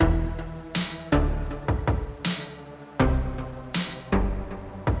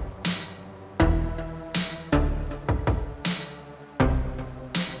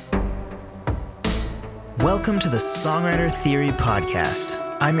Welcome to the Songwriter Theory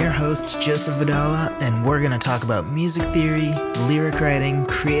Podcast. I'm your host, Joseph Vidala, and we're going to talk about music theory, lyric writing,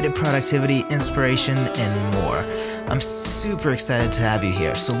 creative productivity, inspiration, and more. I'm super excited to have you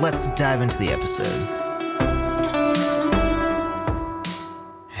here, so let's dive into the episode.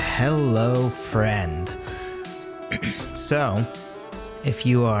 Hello, friend. So, if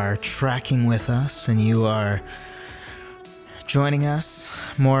you are tracking with us and you are joining us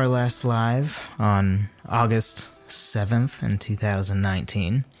more or less live on August 7th in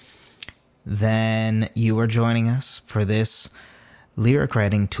 2019, then you are joining us for this Lyric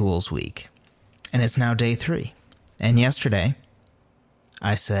Writing Tools Week. And it's now day 3. And yesterday,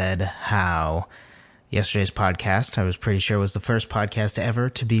 I said how yesterday's podcast, I was pretty sure was the first podcast ever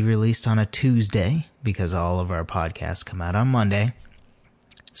to be released on a Tuesday, because all of our podcasts come out on Monday.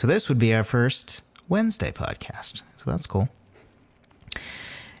 So this would be our first Wednesday podcast. So that's cool.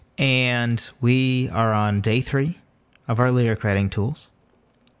 And we are on day 3 of our lyric writing tools.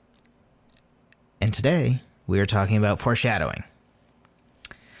 And today we are talking about foreshadowing.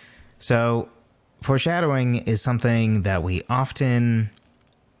 So foreshadowing is something that we often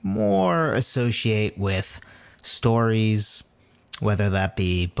more associate with stories, whether that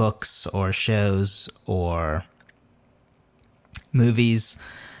be books or shows or movies.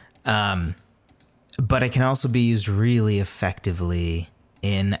 But it can also be used really effectively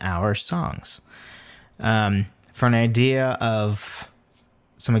in our songs. For an idea of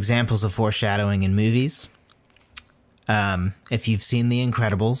some examples of foreshadowing in movies, if you've seen The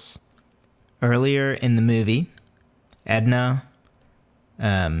Incredibles, earlier in the movie, Edna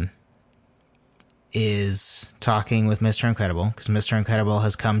is talking with Mr. Incredible, because Mr. Incredible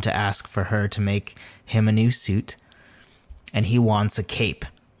has come to ask for her to make him a new suit, and he wants a cape.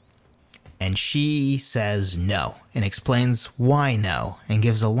 And she says no, and explains why no, and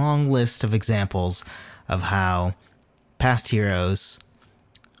gives a long list of examples of how past heroes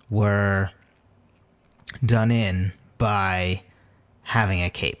were done in by having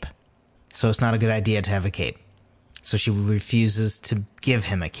a cape. So it's not a good idea to have a cape. So she refuses to give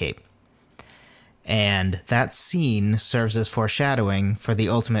him a cape. And that scene serves as foreshadowing for the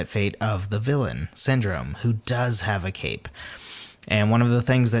ultimate fate of the villain, Syndrome, who does have a cape. And one of the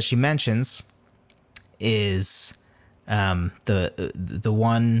things that she mentions is the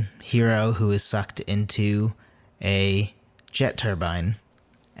one hero who is sucked into a jet turbine,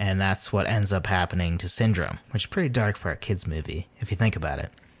 and that's what ends up happening to Syndrome, which is pretty dark for a kid's movie, if you think about it.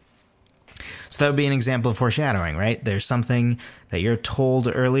 So that would be an example of foreshadowing, right? There's something that you're told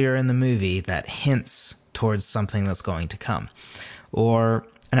earlier in the movie that hints towards something that's going to come. Or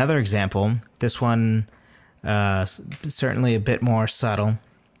another example, this one certainly a bit more subtle,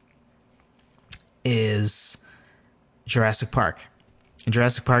 is Jurassic Park. In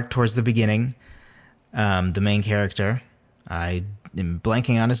Jurassic Park, towards the beginning, the main character, I am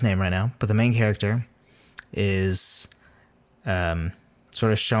blanking on his name right now, but the main character is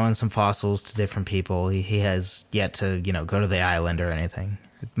sort of showing some fossils to different people. He has yet to, go to the island or anything.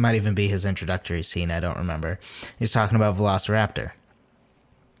 It might even be his introductory scene, I don't remember. He's talking about Velociraptor.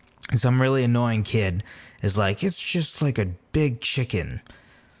 And some really annoying kid is like, it's just like a big chicken,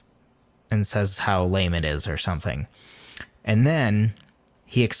 and says how lame it is or something. And then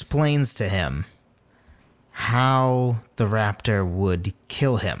he explains to him how the raptor would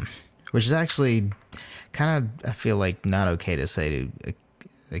kill him, which is actually kind of, I feel like, not okay to say to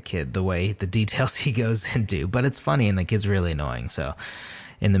a kid, the way, the details he goes into. But it's funny, and the kid's really annoying, so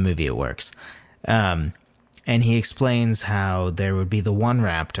in the movie it works. And he explains how there would be the one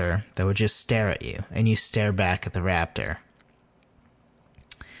raptor that would just stare at you, and you stare back at the raptor.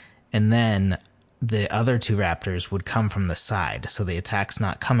 And then the other 2 raptors would come from the side, so the attack's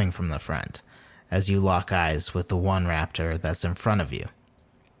not coming from the front, as you lock eyes with the one raptor that's in front of you.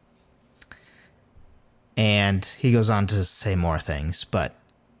 And he goes on to say more things, but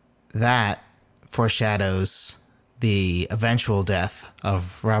that foreshadows the eventual death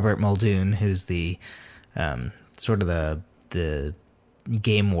of Robert Muldoon, who's the sort of the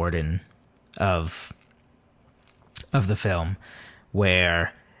game warden of the film,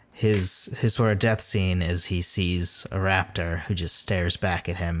 where his sort of death scene is he sees a raptor who just stares back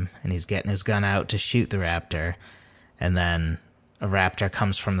at him, and he's getting his gun out to shoot the raptor, and then a raptor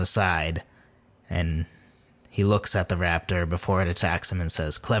comes from the side, and he looks at the raptor before it attacks him and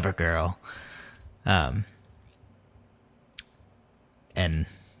says, "Clever girl." And,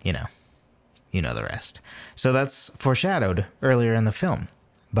 you know the rest. So that's foreshadowed earlier in the film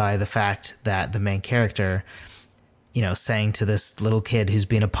by the fact that the main character, saying to this little kid who's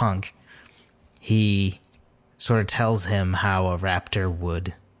being a punk, he sort of tells him how a raptor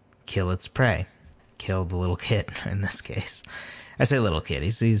would kill its prey. kill the little kid in this case. I say little kid.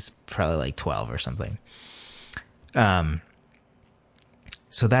 He's probably like 12 or something.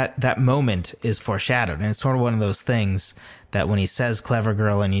 So that moment is foreshadowed, and it's sort of one of those things that when he says clever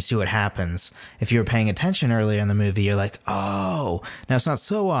girl and you see what happens, if you were paying attention earlier in the movie, you're like, oh. Now, it's not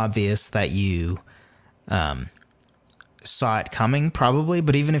so obvious that you saw it coming, probably,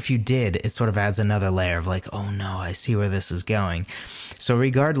 but even if you did, it sort of adds another layer of like, oh no, I see where this is going. So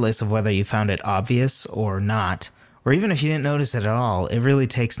regardless of whether you found it obvious or not, or even if you didn't notice it at all, it really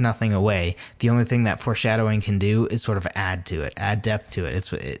takes nothing away. The only thing that foreshadowing can do is sort of add to it, add depth to it,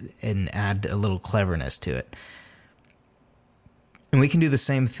 and add a little cleverness to it. And we can do the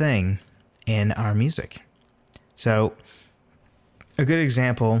same thing in our music. So a good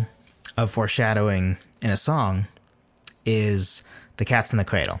example of foreshadowing in a song is The Cat's in the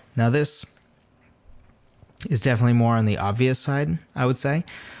Cradle. Now, this is definitely more on the obvious side, I would say.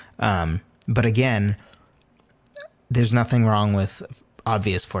 But again, there's nothing wrong with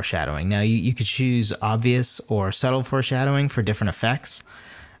obvious foreshadowing. Now, you could choose obvious or subtle foreshadowing for different effects.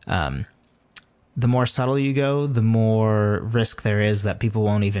 The more subtle you go, the more risk there is that people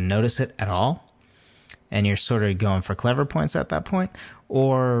won't even notice it at all. And you're sort of going for clever points at that point.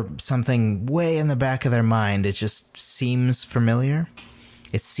 Or something way in the back of their mind, it just seems familiar.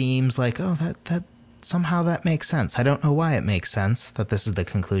 It seems like, oh, that somehow that makes sense. I don't know why it makes sense that this is the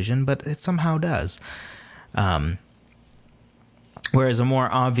conclusion, but it somehow does. Whereas a more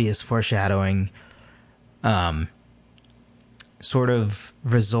obvious foreshadowing sort of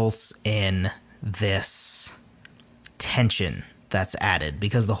results in this tension that's added,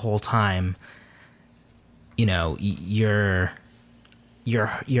 because the whole time, you know, you're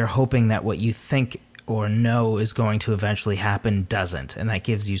hoping that what you think or know is going to eventually happen doesn't, and that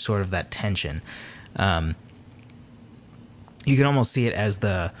gives you sort of that tension. You can almost see it as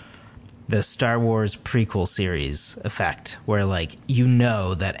the Star Wars prequel series effect, where like you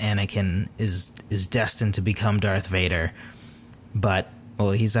know that Anakin is destined to become Darth Vader, but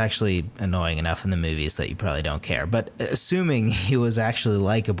well, he's actually annoying enough in the movies that you probably don't care. But assuming he was actually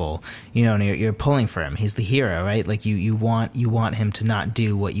likable, you know, and you're pulling for him. He's the hero, right? Like you want him to not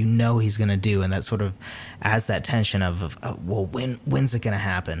do what you know he's going to do, and that sort of adds that tension of well, when's it going to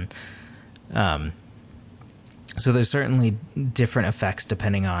happen? So there's certainly different effects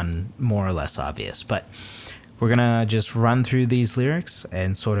depending on more or less obvious. But we're going to just run through these lyrics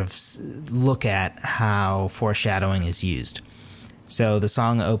and sort of look at how foreshadowing is used. So the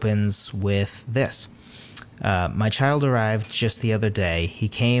song opens with this. My child arrived just the other day. He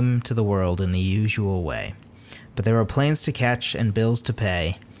came to the world in the usual way. But there were planes to catch and bills to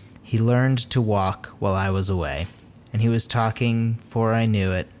pay. He learned to walk while I was away. And he was talking, for I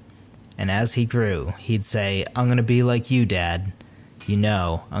knew it. And as he grew, he'd say, I'm going to be like you, Dad. You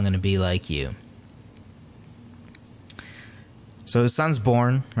know, I'm going to be like you. So his son's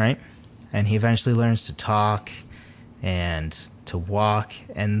born, right? And he eventually learns to talk and to walk.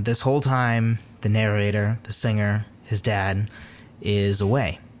 And this whole time, the narrator, the singer, his dad, is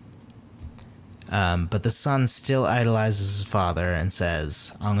away. But the son still idolizes his father and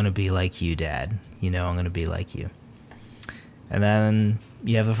says, I'm going to be like you, Dad. You know, I'm going to be like you. And then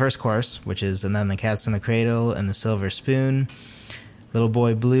you have the first chorus, which is, and then the cat's in the cradle and the silver spoon, little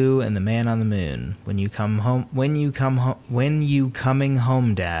boy blue and the man on the moon. When you coming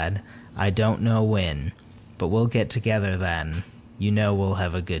home, Dad, I don't know when, but we'll get together then. You know we'll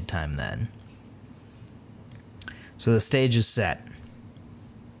have a good time then. So the stage is set.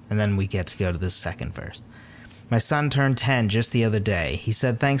 And then we get to go to the second verse. My son turned 10 just the other day. He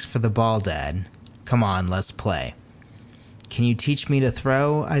said, thanks for the ball, Dad. Come on, let's play. Can you teach me to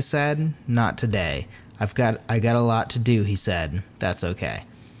throw? I said. Not today. I got a lot to do, he said. That's okay.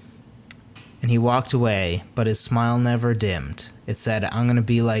 And he walked away, but his smile never dimmed. It said, I'm going to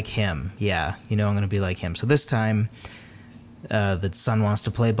be like him. Yeah, you know I'm going to be like him. So this time, the son wants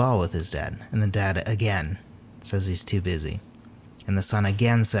to play ball with his dad. And the dad, again, says he's too busy. And the son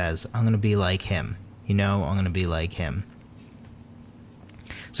again says, I'm going to be like him. You know I'm going to be like him.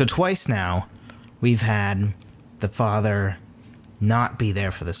 So twice now, we've had the father not be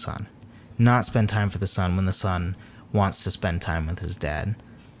there for the son, not spend time for the son when the son wants to spend time with his dad.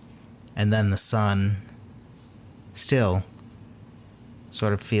 And then the son still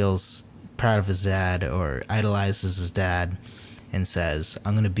sort of feels proud of his dad or idolizes his dad and says,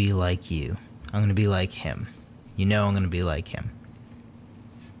 I'm going to be like you. I'm going to be like him. You know I'm going to be like him.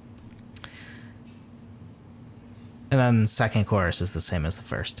 And then the second chorus is the same as the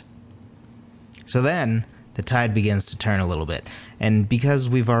first. So then the tide begins to turn a little bit. And because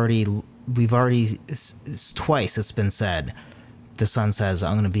we've already twice it's been said, the son says,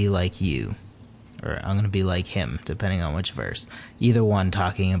 I'm going to be like you. or I'm going to be like him, depending on which verse. Either one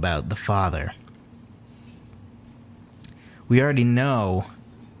talking about the Father. We already know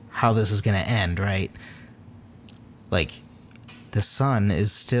how this is going to end, right? Like, the Son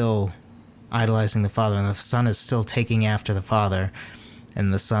is still idolizing the Father, and the Son is still taking after the Father,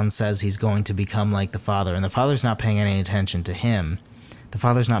 and the Son says he's going to become like the Father, and the Father's not paying any attention to him. The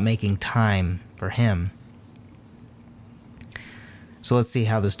Father's not making time for him. So let's see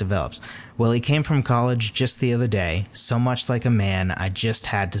how this develops. Well, he came from college just the other day, so much like a man, I just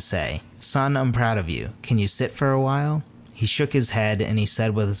had to say, "Son, I'm proud of you. Can you sit for a while?" He shook his head and he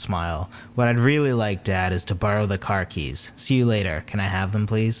said with a smile, "What I'd really like, Dad, is to borrow the car keys. See you later. Can I have them,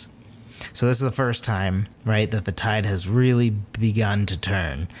 please?" So this is the first time, right, that the tide has really begun to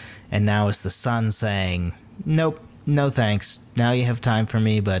turn. And now it's the Son saying, "Nope, no thanks. Now you have time for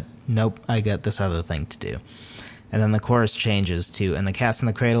me, but nope, I got this other thing to do." And then the chorus changes to, "And the cat's in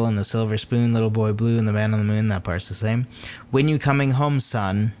the cradle and the silver spoon, little boy blue and the man on the moon," that part's the same. "When you coming home,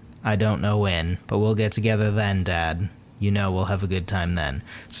 son? I don't know when, but we'll get together then, Dad. You know we'll have a good time then."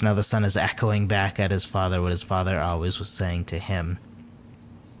 So now the Son is echoing back at his father what his father always was saying to him.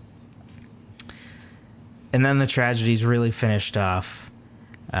 And then the tragedy's really finished off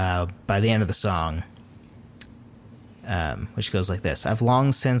by the end of the song, which goes like this. "I've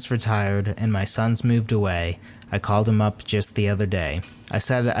long since retired, and my son's moved away. I called him up just the other day. I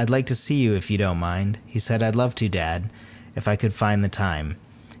said, I'd like to see you if you don't mind. He said, I'd love to, Dad, if I could find the time.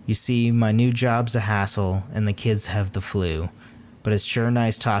 You see, my new job's a hassle, and the kids have the flu. But it's sure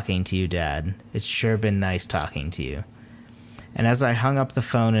nice talking to you, Dad. It's sure been nice talking to you." And as I hung up the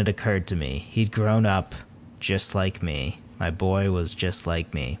phone, it occurred to me. He'd grown up just like me. My boy was just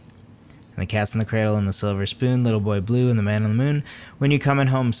like me. "And the cat's in the cradle and the silver spoon, little boy blue and the man on the moon. When you coming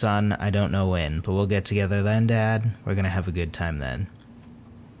home, son? I don't know when, but we'll get together then, Dad. We're going to have a good time then."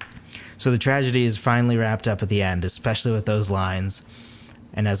 So the tragedy is finally wrapped up at the end, especially with those lines.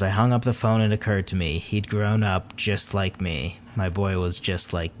 "And as I hung up the phone, it occurred to me. He'd grown up just like me. My boy was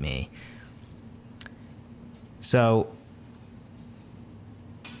just like me." So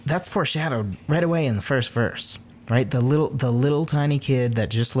that's foreshadowed right away in the first verse, right? The little tiny kid that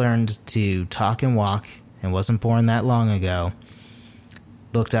just learned to talk and walk and wasn't born that long ago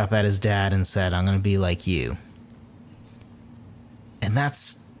looked up at his dad and said, "I'm going to be like you." And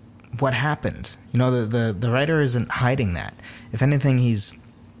that's what happened. You know, the writer isn't hiding that. If anything, he's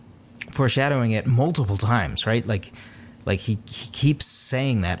foreshadowing it multiple times, right? Like he keeps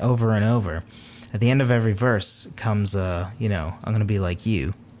saying that over and over. At the end of every verse comes, "I'm going to be like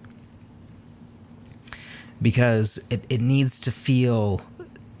you." Because it needs to feel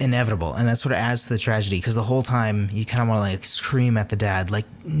inevitable, and that's what adds to the tragedy, because the whole time you kind of want to like scream at the dad, like,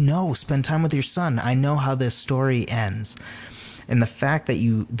 "No, spend time with your son. I know how this story ends." And the fact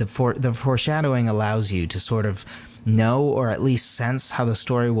that the foreshadowing allows you to sort of know, or at least sense, how the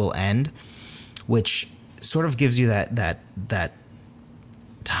story will end, which sort of gives you that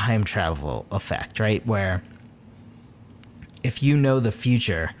time travel effect, right? Where if you know the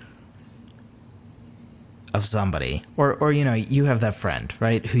future of somebody, or you have that friend,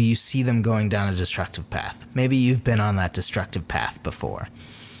 right, who you see them going down a destructive path. Maybe you've been on that destructive path before.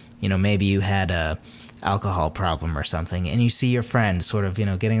 Maybe you had a alcohol problem or something, and you see your friend sort of,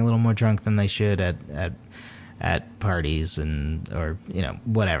 getting a little more drunk than they should at parties or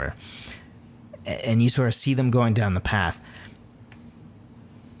whatever. And you sort of see them going down the path.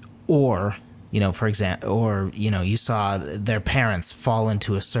 Or, for example, you saw their parents fall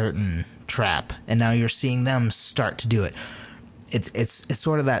into a certain trap, and now you're seeing them start to do it. It's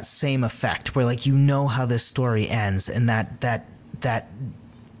sort of that same effect where, like, how this story ends, and that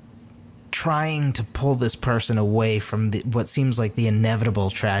trying to pull this person away from what seems like the inevitable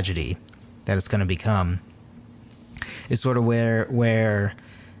tragedy that it's going to become is sort of where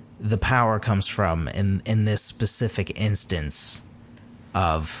the power comes from in this specific instance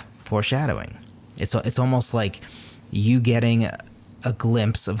of foreshadowing. It's almost like you getting a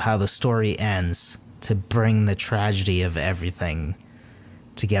glimpse of how the story ends to bring the tragedy of everything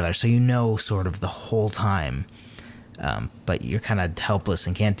together. So sort of the whole time, but you're kind of helpless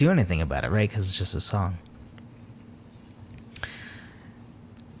and can't do anything about it, right? Because it's just a song.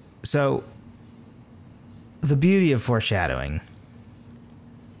 So the beauty of foreshadowing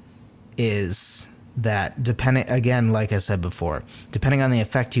is that depending, again, like I said before, depending on the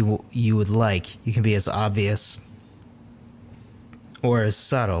effect you would like, you can be as obvious or as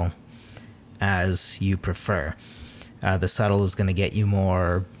subtle as you prefer. The subtle is going to get you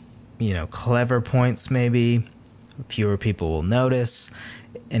more, clever points maybe. Fewer people will notice,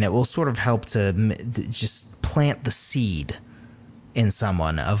 and it will sort of help to just plant the seed in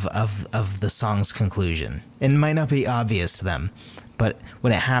someone of the song's conclusion. It might not be obvious to them, but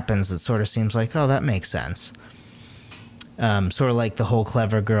when it happens, it sort of seems like, oh, that makes sense. Sort of like the whole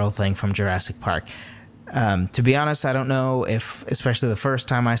clever girl thing from Jurassic Park. To be honest, I don't know if, especially the first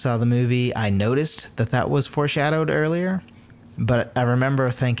time I saw the movie, I noticed that was foreshadowed earlier, but I remember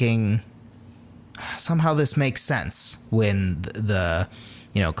thinking, somehow this makes sense when the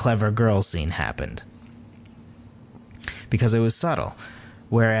clever girl scene happened. Because it was subtle.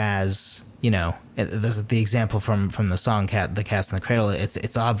 Whereas, this is the example from the song The Cat's in the Cradle,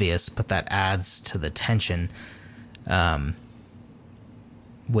 it's obvious, but that adds to the tension,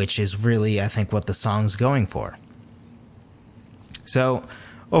 which is really, I think, what the song's going for. So,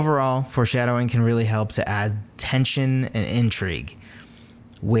 overall, foreshadowing can really help to add tension and intrigue,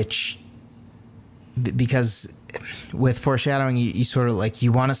 because with foreshadowing, you sort of like,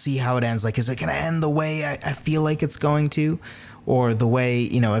 you want to see how it ends. Like, is it going to end the way I feel like it's going to? Or the way,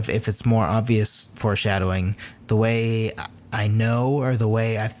 if it's more obvious foreshadowing, the way I know or the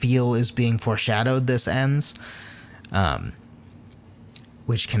way I feel is being foreshadowed, this ends,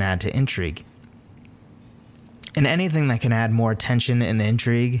 which can add to intrigue. And anything that can add more tension and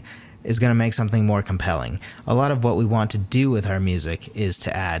intrigue is going to make something more compelling. A lot of what we want to do with our music is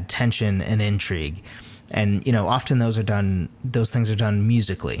to add tension and intrigue. And, often those things are done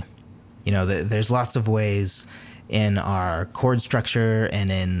musically. There's lots of ways in our chord structure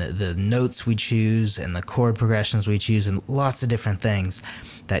and in the notes we choose and the chord progressions we choose and lots of different things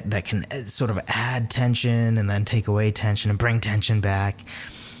that can sort of add tension and then take away tension and bring tension back.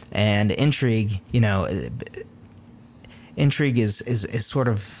 And intrigue, intrigue is sort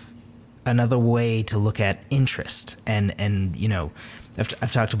of another way to look at interest. And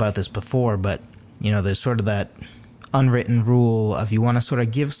I've talked about this before, but there's sort of that unwritten rule of, you want to sort of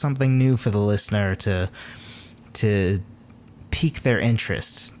give something new for the listener to pique their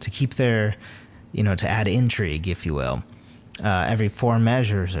interest, to keep their, to add intrigue, if you will, every 4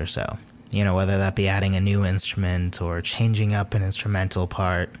 measures or so. Whether that be adding a new instrument or changing up an instrumental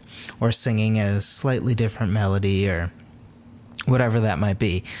part or singing a slightly different melody or whatever that might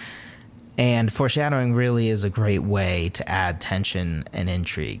be. And foreshadowing really is a great way to add tension and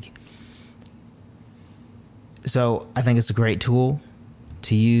intrigue. So I think it's a great tool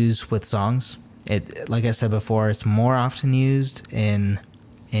to use with songs. It, like I said before, it's more often used in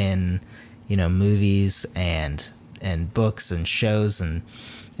movies and books and shows and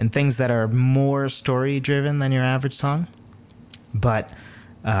things that are more story driven than your average song. But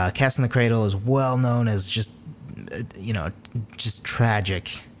Cat's in the Cradle is well known as just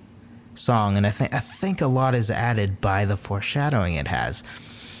tragic song, and I think a lot is added by the foreshadowing it has.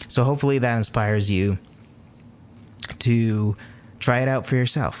 So hopefully that inspires you to try it out for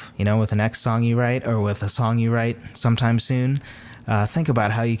yourself, with the next song you write or with a song you write sometime soon. Think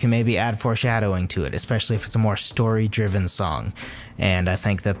about how you can maybe add foreshadowing to it, especially if it's a more story-driven song. And I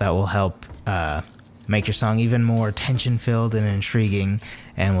think that will help make your song even more tension-filled and intriguing,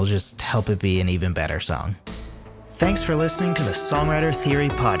 and will just help it be an even better song. Thanks for listening to the Songwriter Theory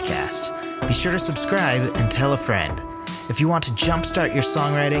Podcast. Be sure to subscribe and tell a friend. If you want to jumpstart your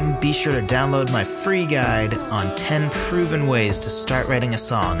songwriting, be sure to download my free guide on 10 proven ways to start writing a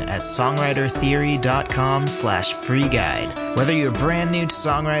song at songwritertheory.com/free guide. Whether you're brand new to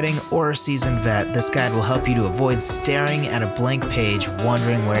songwriting or a seasoned vet, this guide will help you to avoid staring at a blank page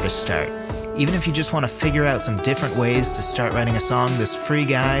wondering where to start. Even if you just want to figure out some different ways to start writing a song, this free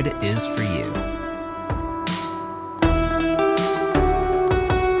guide is for you.